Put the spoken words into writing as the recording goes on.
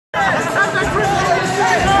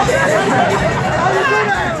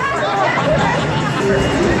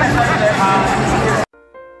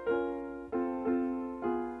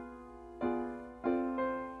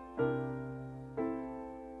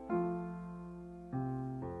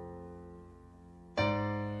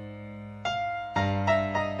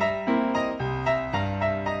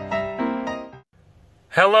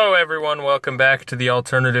Hello everyone, welcome back to the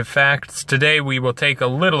Alternative Facts. Today we will take a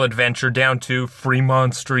little adventure down to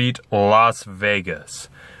Fremont Street, Las Vegas.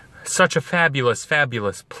 Such a fabulous,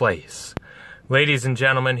 fabulous place. Ladies and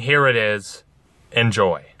gentlemen, here it is.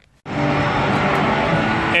 Enjoy.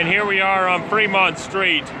 And here we are on Fremont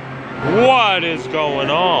Street. What is going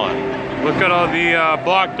on? Look at all the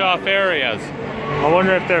blocked off areas. I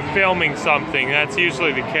wonder if they're filming something. That's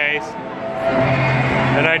usually the case.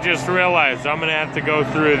 And I just realized I'm gonna have to go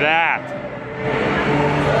through that.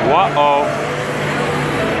 Whoa.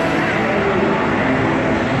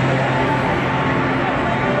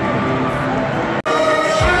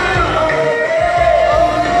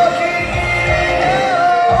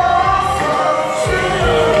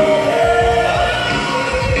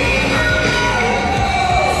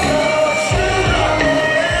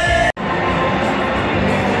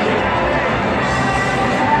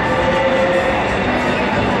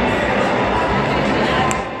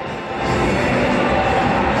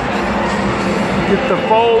 Get the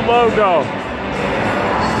full logo.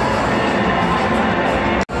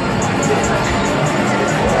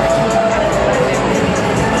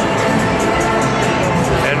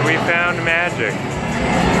 And we found magic.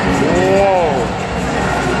 Whoa.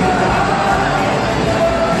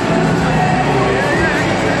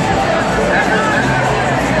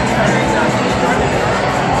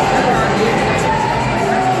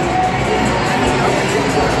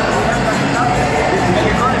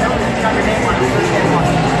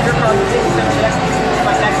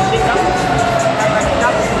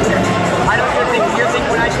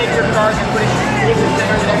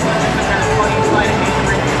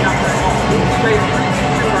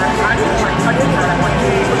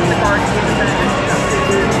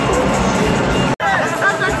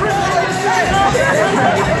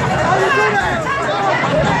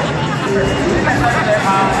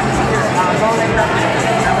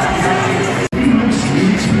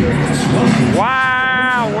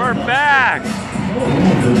 Wow, we're back! The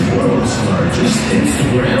world's largest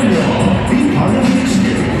Instagram wall. Be part of the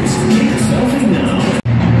experience. Take a selfie now.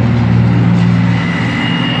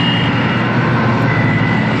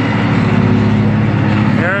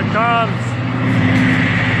 Here it comes.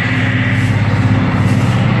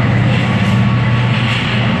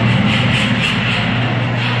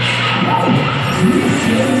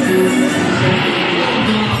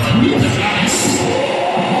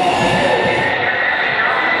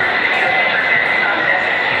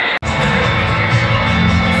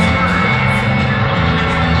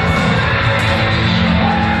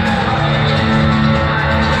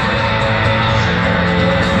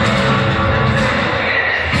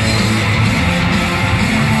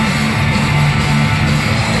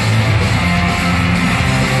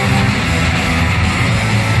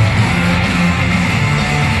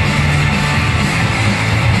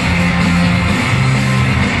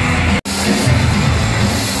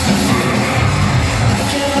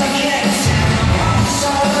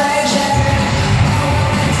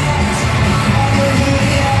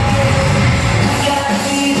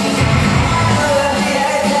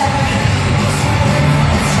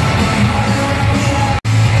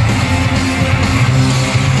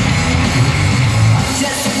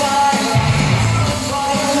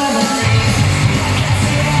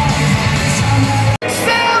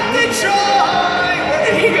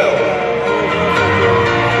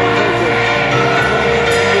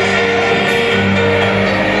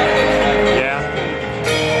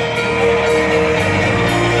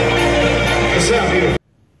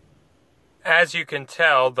 As you can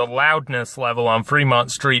tell, the loudness level on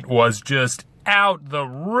Fremont Street was just out the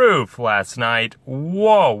roof last night.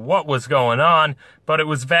 Whoa, what was going on? But it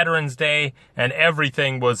was Veterans Day, and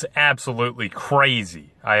everything was absolutely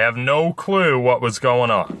crazy. I have no clue what was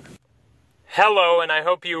going on. Hello, and I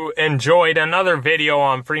hope you enjoyed another video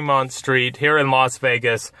on Fremont Street here in Las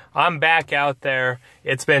Vegas. I'm back out there.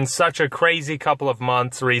 It's been such a crazy couple of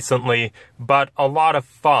months recently, but a lot of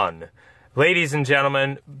fun. Ladies and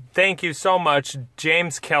gentlemen, thank you so much,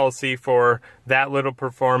 James Kelsey, for that little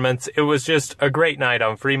performance. It was just a great night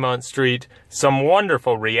on Fremont Street. Some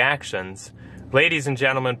wonderful reactions. Ladies and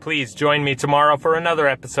gentlemen, please join me tomorrow for another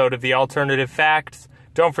episode of the Alternative Facts.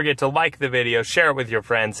 Don't forget to like the video, share it with your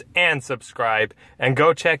friends, and subscribe. And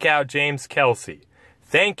go check out James Kelsey.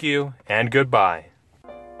 Thank you, and goodbye.